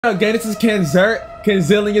Again, this is KenZerk,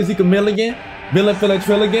 KenZillion, Zekamillion, Villain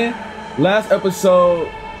Trillion. Last episode,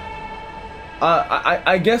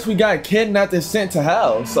 I guess we got kidnapped and sent to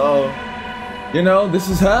hell. So, you know, this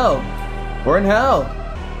is hell. We're in hell.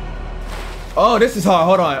 Oh, this is hard.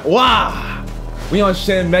 Hold on. Wow. We on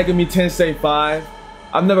Shin Megami Tensei 5.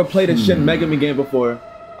 I've never played a Shin Megami game before.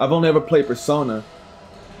 I've only ever played Persona.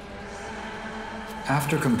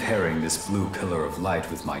 After comparing this blue pillar of light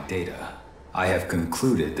with my data, I have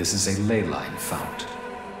concluded this is a ley line fount.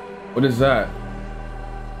 What is that?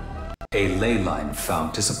 A ley line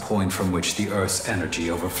fount is a point from which the Earth's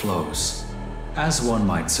energy overflows. As one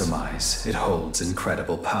might surmise, it holds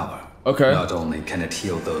incredible power. Okay. Not only can it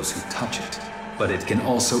heal those who touch it, but it can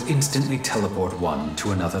also instantly teleport one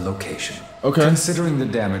to another location. Okay. Considering the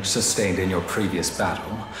damage sustained in your previous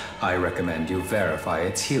battle, I recommend you verify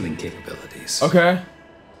its healing capabilities. Okay.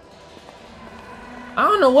 I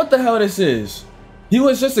don't know what the hell this is. He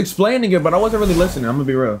was just explaining it, but I wasn't really listening. I'm gonna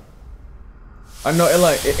be real. I know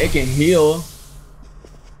it can heal.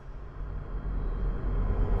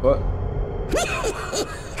 What?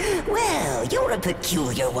 Well, you're a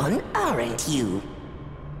peculiar one, aren't you?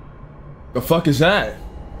 The fuck is that?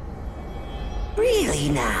 Really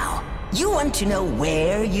now? You want to know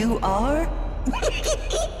where you are?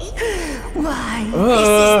 Why, this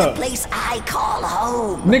is the place I call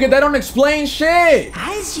home. Nigga, that don't explain shit.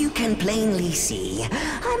 As you can plainly see,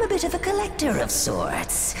 I'm a bit of a collector of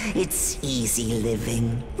sorts. It's easy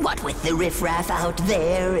living. What with the riffraff out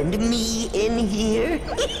there and me in here.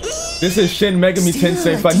 This is Shin Megami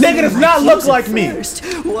Tensei 5. Nigga does not look like me.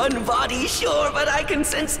 One body, sure, but I can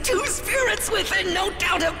sense two spirits within, no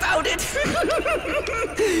doubt about it.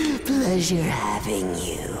 Pleasure having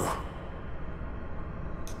you.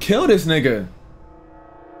 Kill this nigga.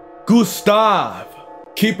 Gustav,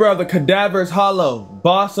 keeper of the Cadaver's Hollow,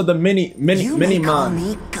 boss of the mini call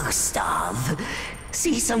me Gustav.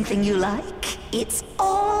 See something you like? It's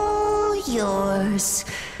all yours.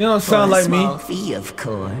 You don't sound like me. For a small fee, of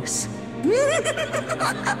course.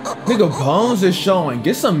 Nigga, bones is showing.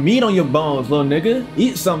 Get some meat on your bones, little nigga.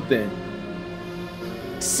 Eat something.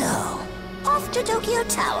 So, off to Tokyo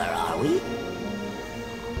Tower, are we?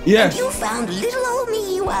 Yes. And you found little old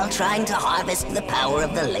me while trying to harvest the power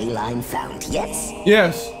of the ley line fount, yes?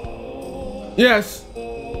 Yes. Yes.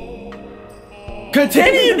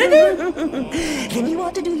 Continue, nigga! Then you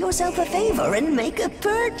ought to do yourself a favor and make a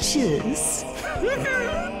purchase.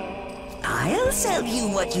 I'll sell you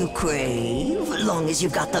what you crave, long as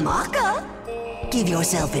you've got the maca. Give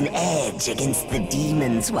yourself an edge against the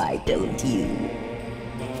demons, why don't you?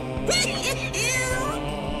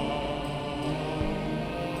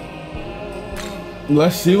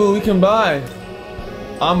 Let's see what we can buy.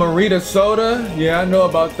 Amarita soda. Yeah, I know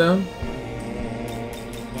about them.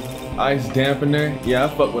 Ice dampener. Yeah, I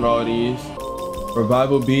fuck with all these.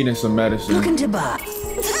 Revival bead and some medicine. Looking to buy.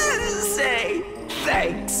 Say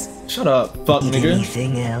thanks. Shut up, fuck nigga.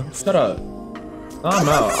 Anything else? Shut up. I'm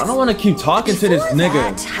out. I don't want to keep talking to this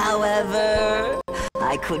nigga. However,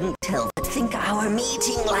 I couldn't help but think our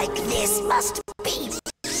meeting like this must be.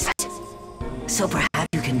 So perhaps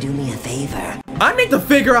you can do me a favor. I need to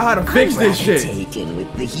figure out how to fix this shit. I'm taken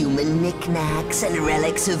with the human knickknacks and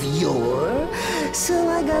relics of yore, so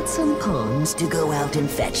I got some pawns to go out and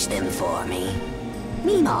fetch them for me.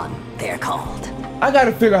 Mimon, they're called. I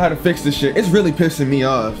gotta figure out how to fix this shit. It's really pissing me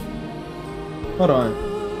off. Hold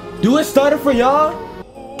on. Do it started for y'all?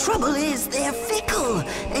 Trouble is, they're fickle,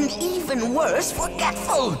 and even worse,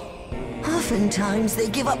 forgetful. Oftentimes, they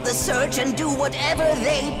give up the search and do whatever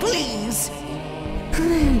they please.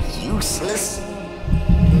 Useless.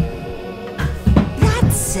 That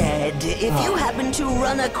said, if you happen to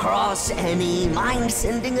run across any, mind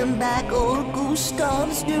sending them back old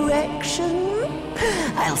Gustav's direction?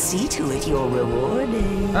 I'll see to it you're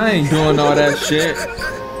rewarded. I ain't doing all that shit.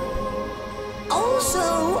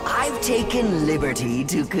 Also, I've taken liberty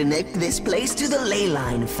to connect this place to the ley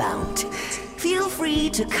line fount. Feel free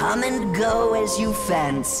to come and go as you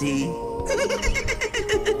fancy.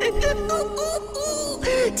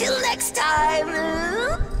 Till next time.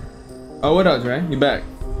 Oh, what else, man? You back?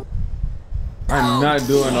 I'm not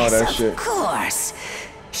doing all that shit. Of course.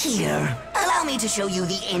 Here, allow me to show you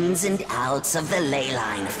the ins and outs of the ley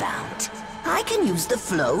line fount. I can use the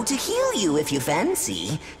flow to heal you if you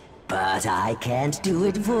fancy, but I can't do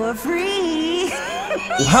it for free.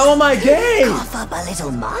 How am I gay? Cough up a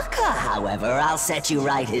little maca, however, I'll set you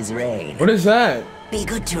right his reign. What is that? Be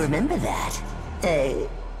good to remember that.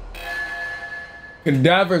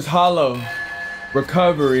 Cadaver's Hollow.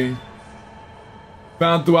 Recovery.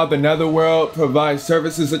 Found throughout the netherworld. Provides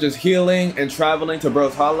services such as healing and traveling to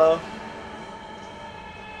Bros Hollow.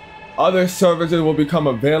 Other services will become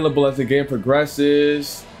available as the game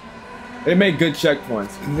progresses. They make good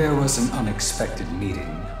checkpoints. There was an unexpected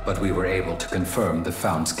meeting, but we were able to confirm the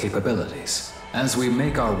Found's capabilities. As we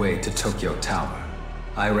make our way to Tokyo Tower,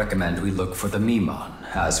 I recommend we look for the Mimon,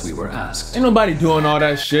 as we were asked. Ain't nobody doing all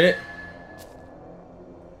that shit.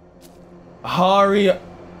 Haraido's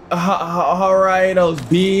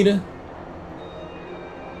bead.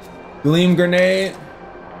 Gleam grenade.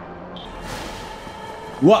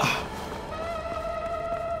 What?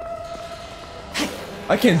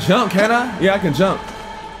 I can jump, can I? Yeah, I can jump.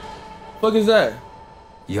 Fuck is that?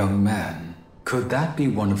 Young man, could that be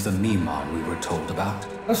one of the Mimon we were told about?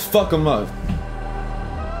 Let's fuck him up.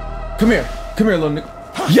 Come here, little nigga.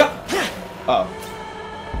 Yeah. Oh.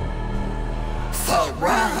 So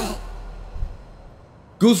right.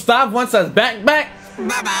 Gustav wants us back.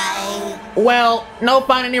 Bye-bye. Well, no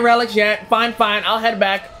find any relics yet. Fine. I'll head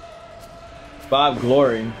back. 5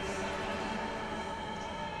 glory.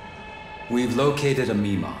 We've located a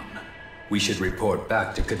Mimon. We should report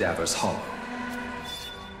back to Cadaver's Hollow.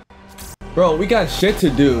 Bro, we got shit to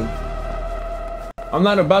do. I'm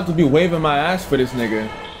not about to be waving my ass for this nigga.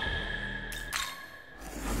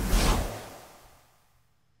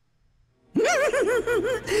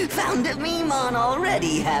 Found a Mimon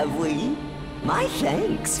already, have we? My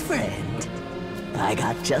thanks, friend. I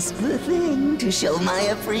got just the thing to show my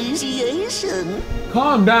appreciation.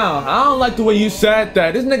 Calm down. I don't like the way you said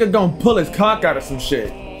that. This nigga gonna pull his cock out of some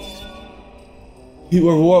shit. He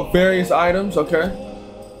will reward various items, okay.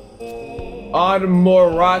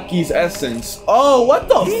 Armoraki's essence. Oh, what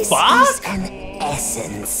the fuck? This is an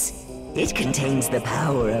essence. It contains the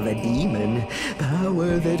power of a demon,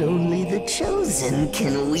 power that only the chosen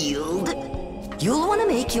can wield. You'll want to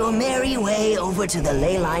make your merry way over to the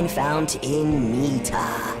Leyline Fount in Mita.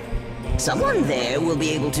 Someone there will be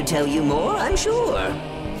able to tell you more, I'm sure.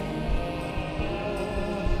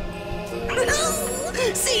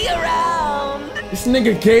 See you around! This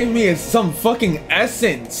nigga gave me some fucking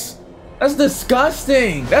essence. That's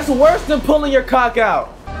disgusting. That's worse than pulling your cock out.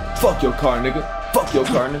 Fuck your car, nigga. Fuck your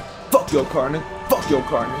car, nigga. Fuck your car, nigga. Fuck your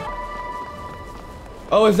car, nigga.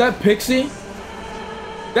 Oh, is that Pixie?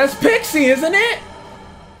 That's Pixie, isn't it?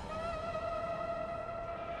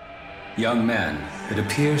 Young man, it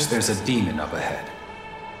appears there's a demon up ahead.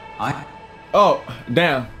 Oh,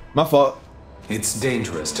 damn. My fault. It's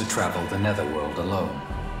dangerous to travel the Netherworld alone.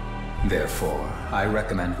 Therefore, I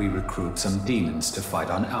recommend we recruit some demons to fight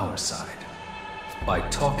on our side. By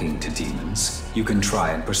talking to demons, you can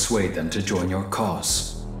try and persuade them to join your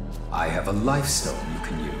cause. I have a life stone you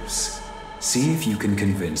can use. See if you can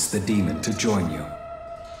convince the demon to join you.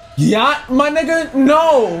 Yeah, my nigga?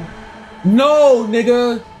 No! No,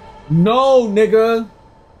 nigga. No, nigga.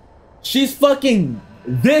 She's fucking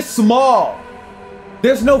this small.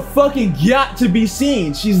 There's no fucking yacht to be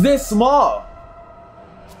seen. She's this small.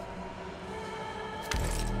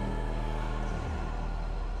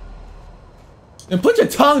 And put your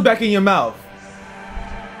tongue back in your mouth.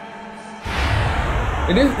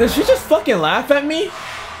 Did she just fucking laugh at me?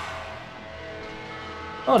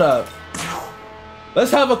 Hold up.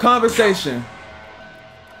 Let's have a conversation.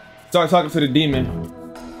 Start talking to the demon.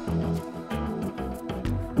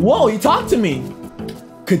 Whoa, he talked to me.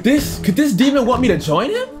 Could this demon want me to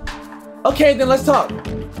join him? Okay, then let's talk.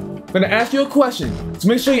 I'm gonna ask you a question. So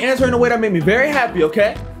make sure you answer in a way that made me very happy,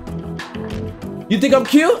 okay? You think I'm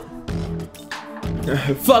cute?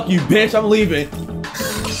 Fuck you, bitch, I'm leaving.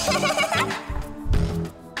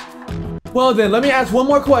 Well then, let me ask one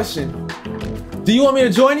more question. Do you want me to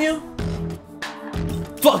join you?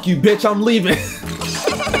 Fuck you, bitch, I'm leaving.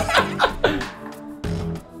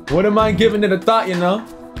 Wouldn't mind giving it a thought, you know?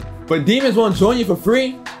 But demons won't join you for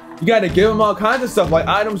free. You gotta give them all kinds of stuff like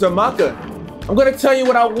items or maka. I'm gonna tell you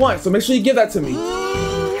what I want, so make sure you give that to me.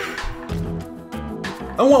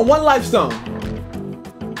 I want 1 life stone.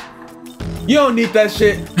 You don't need that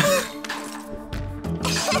shit.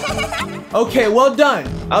 Okay, well done.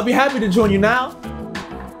 I'll be happy to join you now.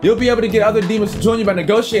 You'll be able to get other demons to join you by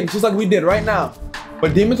negotiating just like we did right now.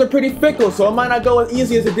 But demons are pretty fickle, so it might not go as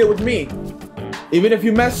easy as it did with me. Even if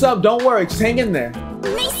you mess up, don't worry, just hang in there.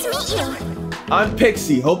 Nice to meet you. I'm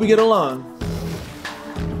Pixie, hope we get along.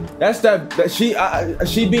 That's she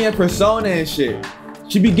being persona and shit.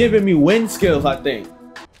 She be giving me wind skills, I think.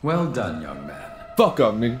 Well done, young man. Fuck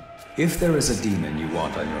up, nigga. If there is a demon you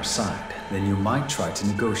want on your side, then you might try to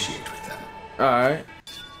negotiate with them. Alright.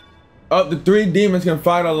 Up to 3 demons can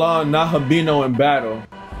fight along Nahabino in battle.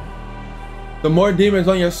 The more demons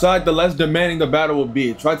on your side, the less demanding the battle will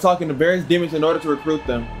be. Try talking to various demons in order to recruit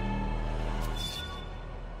them.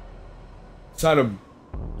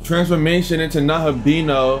 Transformation into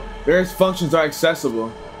Nahabino. Various functions are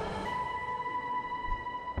accessible.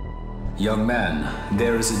 Young man,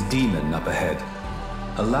 there is a demon up ahead.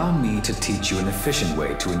 Allow me to teach you an efficient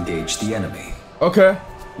way to engage the enemy. Okay.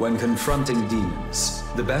 When confronting demons,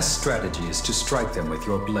 the best strategy is to strike them with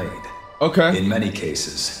your blade. Okay. In many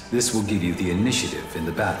cases, this will give you the initiative in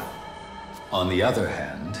the battle. On the other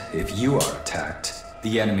hand, if you are attacked,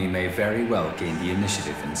 the enemy may very well gain the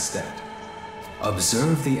initiative instead.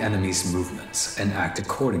 Observe the enemy's movements and act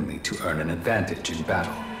accordingly to earn an advantage in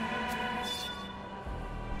battle.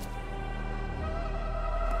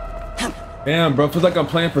 Damn, bro, feels like I'm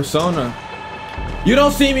playing Persona. You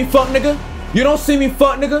don't see me, fuck nigga. You don't see me,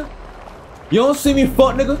 fuck nigga. You don't see me,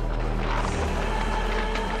 fuck nigga.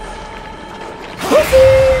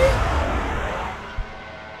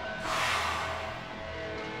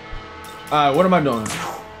 Alright, what am I doing?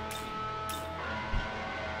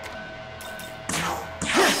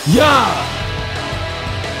 Yeah!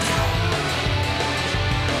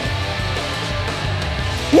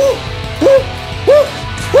 Woo! Woo! Woo!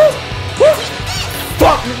 Woo! Woo!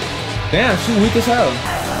 Fuck! Damn, she weak as hell.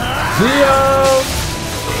 Zio!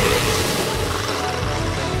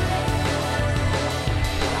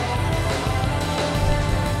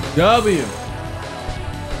 W.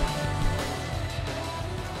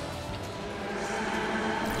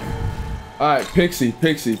 Alright, Pixie,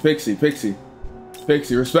 Pixie, Pixie, Pixie.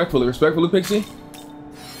 Pixie, respectfully, respectfully, Pixie.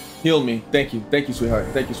 Heal me. Thank you, sweetheart.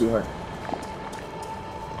 Thank you, sweetheart.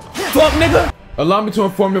 Fuck, nigga! Allow me to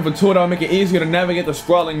inform you of a tool that will make it easier to navigate the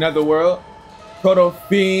sprawling netherworld. Proto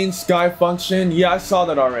Fiend, Sky Function. Yeah, I saw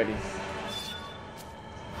that already.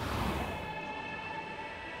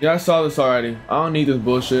 Yeah, I saw this already. I don't need this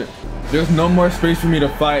bullshit. There's no more space for me to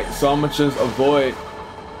fight, so I'm gonna just avoid.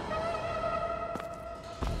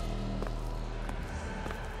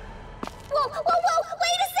 Whoa, whoa, whoa,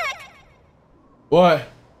 wait a sec! What?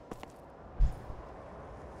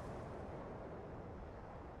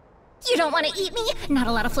 You don't want to eat me? Not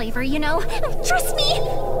a lot of flavor, you know? Trust me!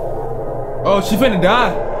 Oh, she finna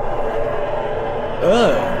die.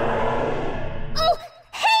 Ugh. Oh,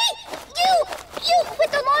 hey! You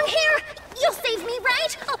with the long hair! You'll save me,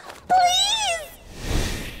 right? Oh, please!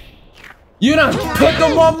 You done put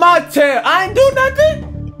them on my tail. I ain't do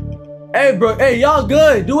nothing. Hey, bro. Hey, y'all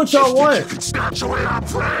good. Do what y'all want.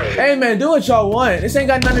 Hey, man, do what y'all want. This ain't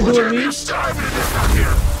got nothing to do with me.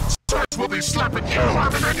 We'll be slapping you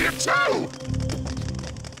on an idiot too!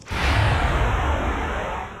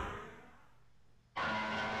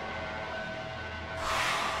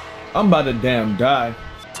 I'm about to damn die.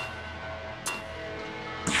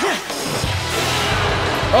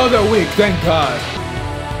 Oh, they're weak. Thank God.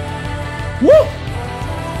 Woo!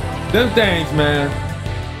 Them things, man.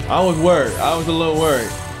 I was worried. I was a little worried.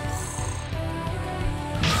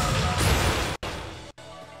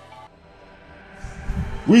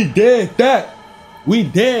 We did that. We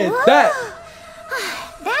did that.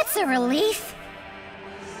 That's a relief.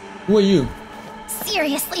 Who are you?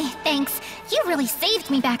 Seriously, thanks. You really saved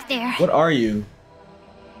me back there. What are you?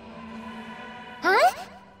 Huh?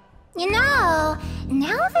 You know,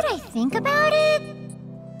 now that I think about it,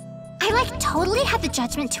 I like totally had the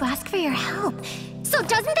judgment to ask for your help. So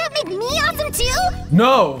doesn't that make me awesome too?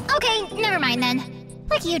 No. Okay, never mind then.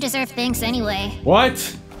 Like you deserve thanks anyway.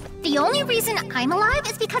 What? The only reason I'm alive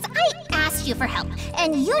is because I asked you for help,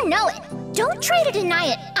 and you know it. Don't try to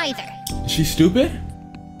deny it either. Is she stupid?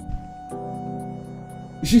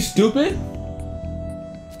 Is she stupid?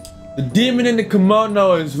 The demon in the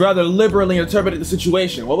kimono is rather liberally interpreted the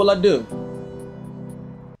situation. What will I do?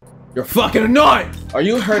 You're fucking annoying! Are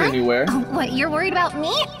you hurt anywhere? Oh, what, you're worried about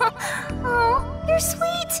me? Oh, you're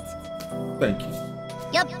sweet. Thank you.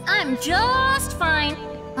 Yep, I'm just fine.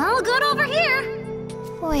 All good over here.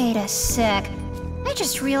 Wait a sec. I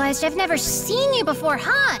just realized I've never seen you before,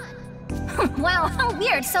 huh? Wow, how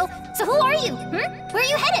weird. So who are you? Where are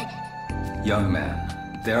you headed? Young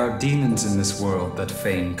man, there are demons in this world that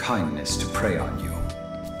feign kindness to prey on you.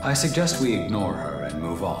 I suggest we ignore her and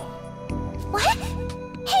move on. What?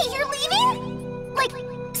 Hey, you're leaving? Like,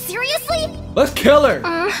 seriously? Let's kill her!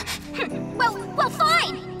 Well,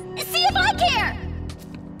 fine. See if I care.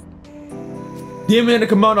 Demon in the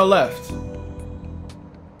kimono left.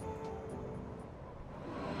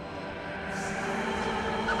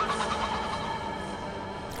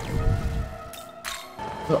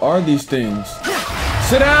 What are these things?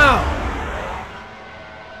 Sit down!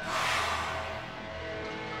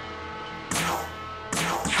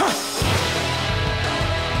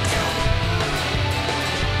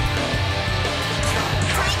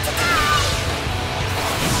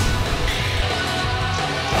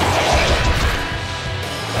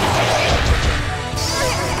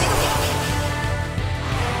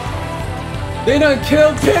 They done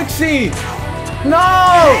killed Pixie!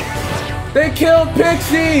 No! They killed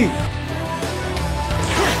Pixie!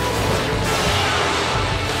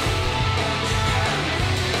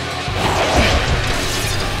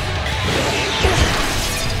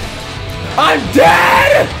 I'm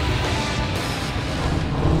dead!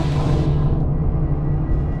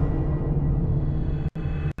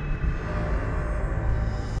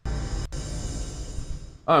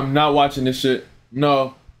 I'm not watching this shit.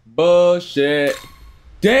 No. Bullshit.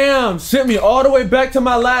 Damn, sent me all the way back to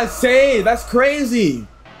my last save. That's crazy.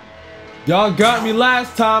 Y'all got me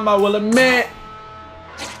last time, I will admit.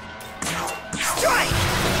 Strike!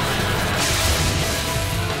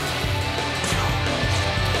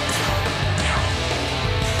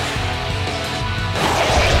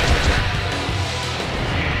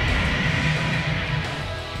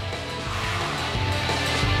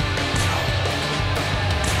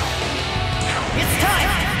 It's time!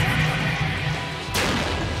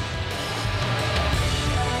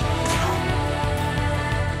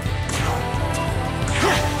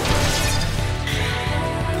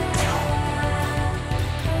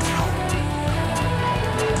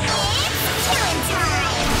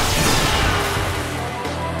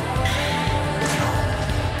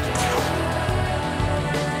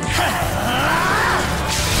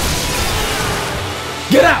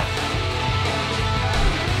 Get out!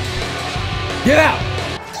 Get out!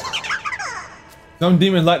 Some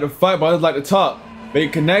demons like to fight, but others like to talk. Make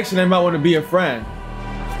a connection, they might want to be a friend.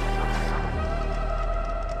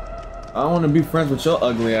 I don't want to be friends with your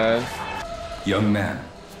ugly ass. Young man,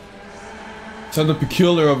 Something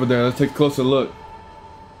peculiar over there. Let's take a closer look.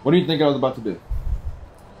 What do you think I was about to do?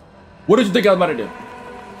 What did you think I was about to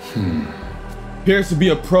do? Appears to be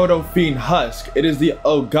a proto-fiend husk. It is the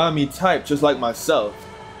Ogami type, just like myself.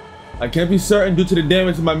 I can't be certain due to the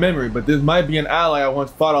damage to my memory, but this might be an ally I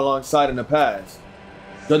once fought alongside in the past.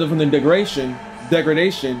 Judging from the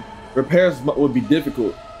degradation, repairs would be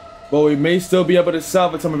difficult, but we may still be able to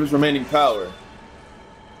salvage some of its remaining power.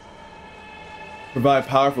 Provide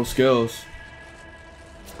powerful skills.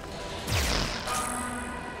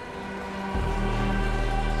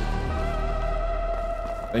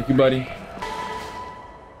 Thank you, buddy.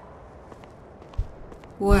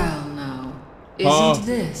 Well now, isn't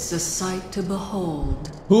this a sight to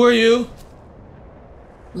behold? Who are you?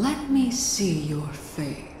 Let me see your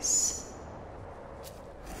face.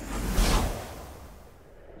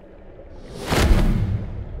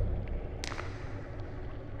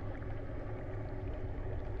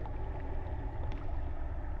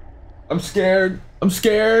 I'm scared. I'm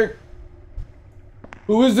scared.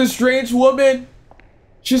 Who is this strange woman?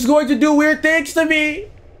 She's going to do weird things to me.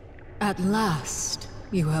 At last,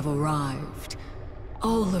 you have arrived.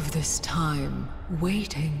 All of this time,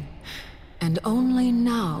 waiting. And only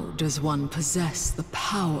now does one possess the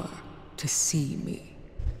power to see me.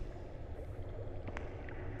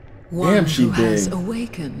 One she who has did.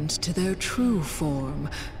 awakened to their true form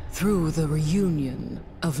through the reunion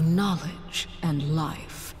of knowledge and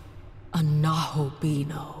life. A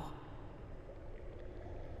Nahobino.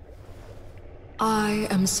 I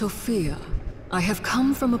am Sophia. I have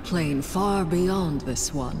come from a plane far beyond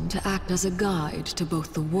this one to act as a guide to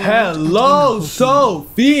both the world Hello, and the Nahobino.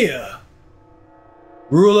 Sophia.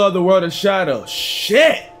 Ruler of the world of shadow.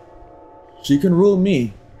 Shit. She can rule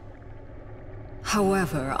me.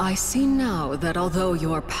 However, I see now that although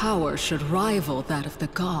your power should rival that of the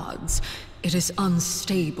gods, it is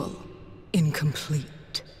unstable, incomplete.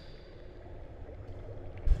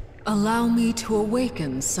 Allow me to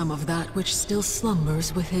awaken some of that which still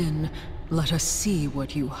slumbers within. Let us see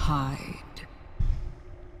what you hide.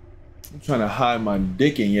 I'm trying to hide my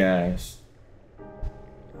dick in your ass.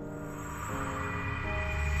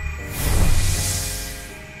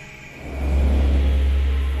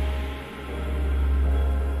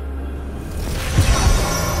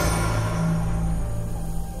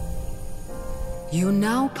 You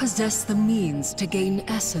now possess the means to gain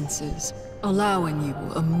essences, allowing you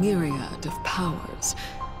a myriad of powers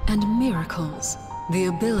and miracles, the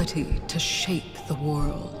ability to shape the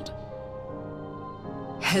world.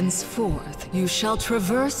 Henceforth, you shall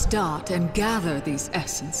traverse Dot and gather these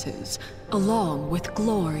essences, along with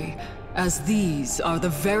glory, as these are the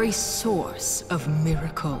very source of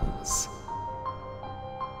miracles.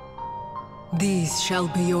 These shall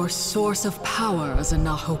be your source of power as a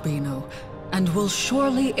Nahobino, and will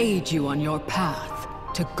surely aid you on your path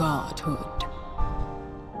to godhood.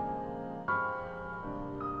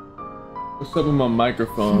 What's up with my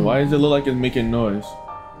microphone? Why does it look like it's making noise?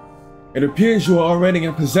 It appears you are already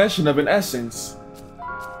in possession of an essence.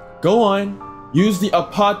 Go on, use the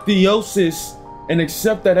apotheosis and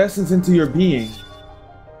accept that essence into your being.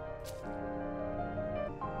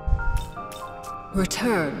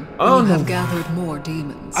 Return when you have gathered more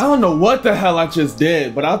demons. I don't know what the hell I just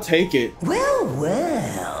did, but I'll take it. Well,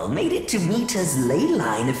 well, made it to Mita's ley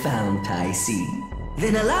line fount, I see.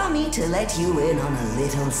 Then allow me to let you in on a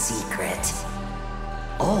little secret.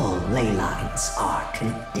 All ley lines are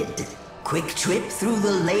connected. Quick trip through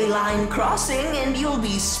the ley line crossing and you'll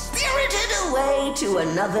be spirited away to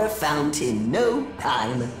another fount in no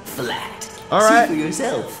time flat. All right. See for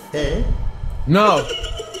yourself, eh? No.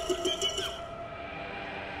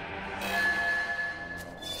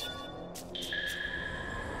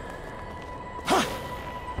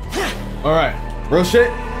 All right, real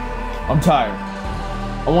shit. I'm tired.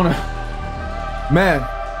 I wanna, man.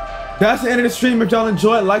 That's the end of the stream. If y'all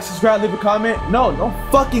enjoyed, like, subscribe, leave a comment. No,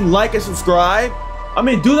 don't fucking like and subscribe. I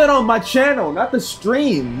mean, do that on my channel, not the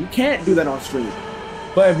stream. You can't do that on stream.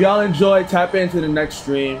 But if y'all enjoyed, tap into the next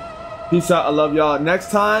stream. Peace out. I love y'all.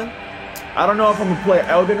 Next time, I don't know if I'm gonna play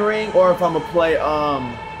Elden Ring or if I'm gonna play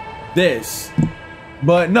this.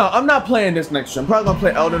 But no, I'm not playing this next stream. I'm probably gonna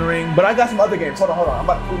play Elden Ring. But I got some other games. Hold on. I'm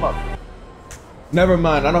about to pull them up. Never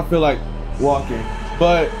mind. I don't feel like walking.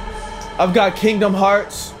 But I've got Kingdom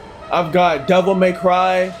Hearts. I've got Devil May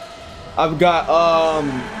Cry. I've got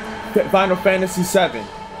Final Fantasy VII.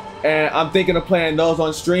 And I'm thinking of playing those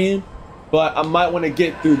on stream. But I might want to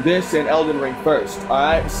get through this and Elden Ring first.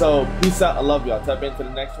 Alright? So peace out. I love y'all. Tap into the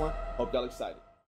next one. Hope y'all excited.